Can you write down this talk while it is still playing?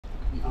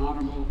the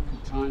Honorable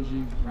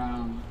Ketanji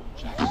Brown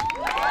Jackson.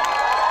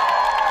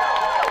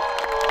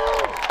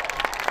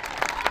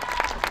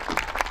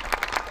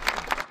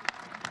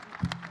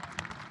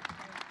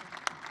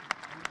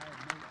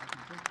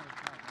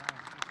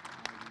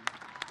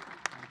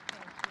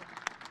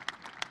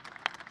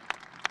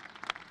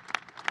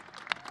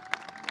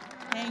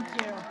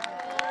 Thank you.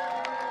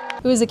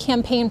 It was a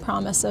campaign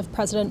promise of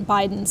President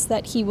Biden's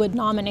that he would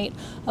nominate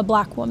a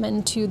black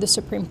woman to the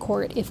Supreme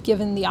Court if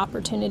given the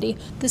opportunity.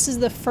 This is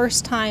the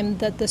first time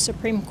that the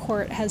Supreme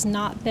Court has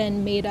not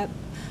been made up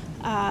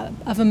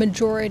of a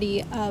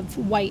majority of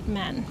white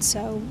men.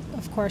 So,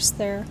 of course,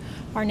 there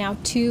are now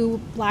 2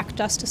 black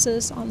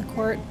justices on the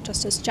court,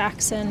 Justice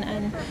Jackson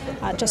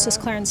and Justice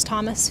Clarence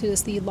Thomas, who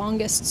is the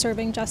longest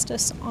serving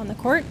justice on the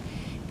court.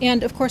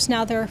 And, of course,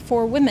 now there are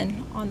 4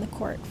 women on the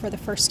court for the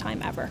first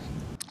time ever.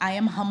 I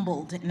am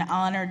humbled and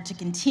honored to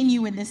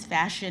continue in this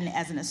fashion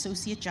as an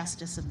Associate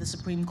Justice of the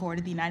Supreme Court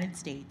of the United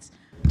States.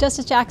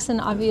 Justice Jackson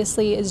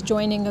obviously is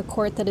joining a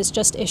court that has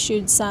just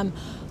issued some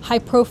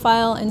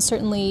high-profile and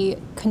certainly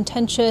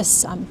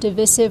contentious,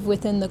 divisive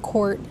within the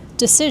court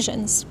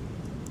decisions.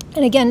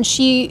 And again,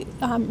 she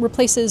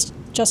replaces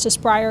Justice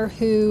Breyer,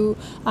 who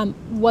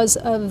was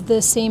of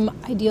the same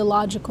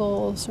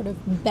ideological sort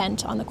of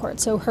bent on the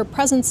court. So her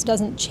presence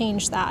doesn't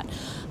change that.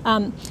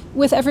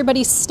 With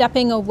everybody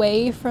stepping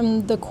away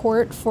from the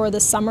court for the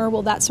summer,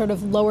 will that sort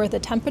of lower the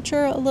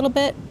temperature a little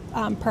bit?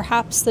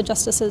 Perhaps the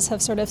justices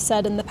have sort of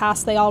said in the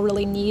past they all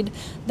really need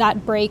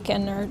that break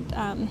and are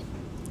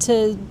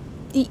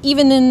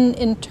even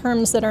in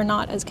terms that are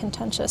not as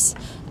contentious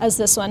as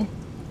this one.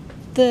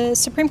 The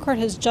Supreme Court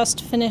has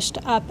just finished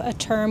up a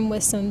term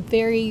with some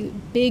very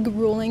big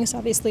rulings,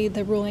 obviously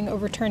the ruling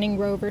overturning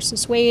Roe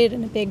versus Wade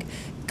and a big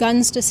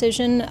guns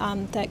decision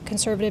that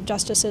conservative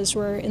justices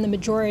were in the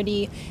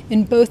majority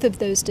in both of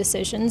those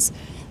decisions.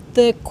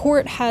 The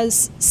court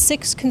has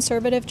 6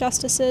 conservative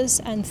justices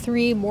and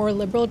 3 more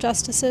liberal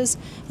justices,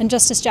 and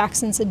Justice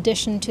Jackson's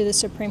addition to the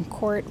Supreme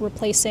Court,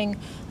 replacing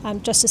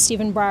Justice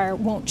Stephen Breyer,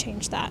 won't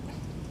change that.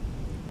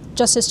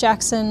 Justice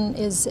Jackson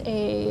is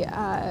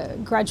a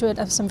graduate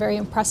of some very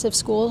impressive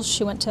schools.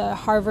 She went to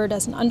Harvard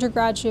as an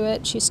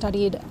undergraduate. She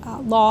studied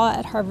law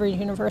at Harvard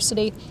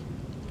University.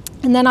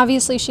 And then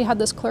obviously she had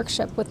this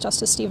clerkship with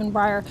Justice Stephen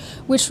Breyer,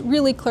 which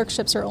really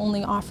clerkships are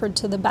only offered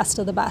to the best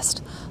of the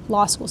best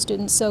law school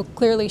students. So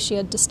clearly she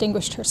had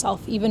distinguished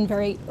herself even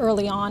very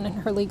early on in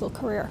her legal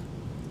career.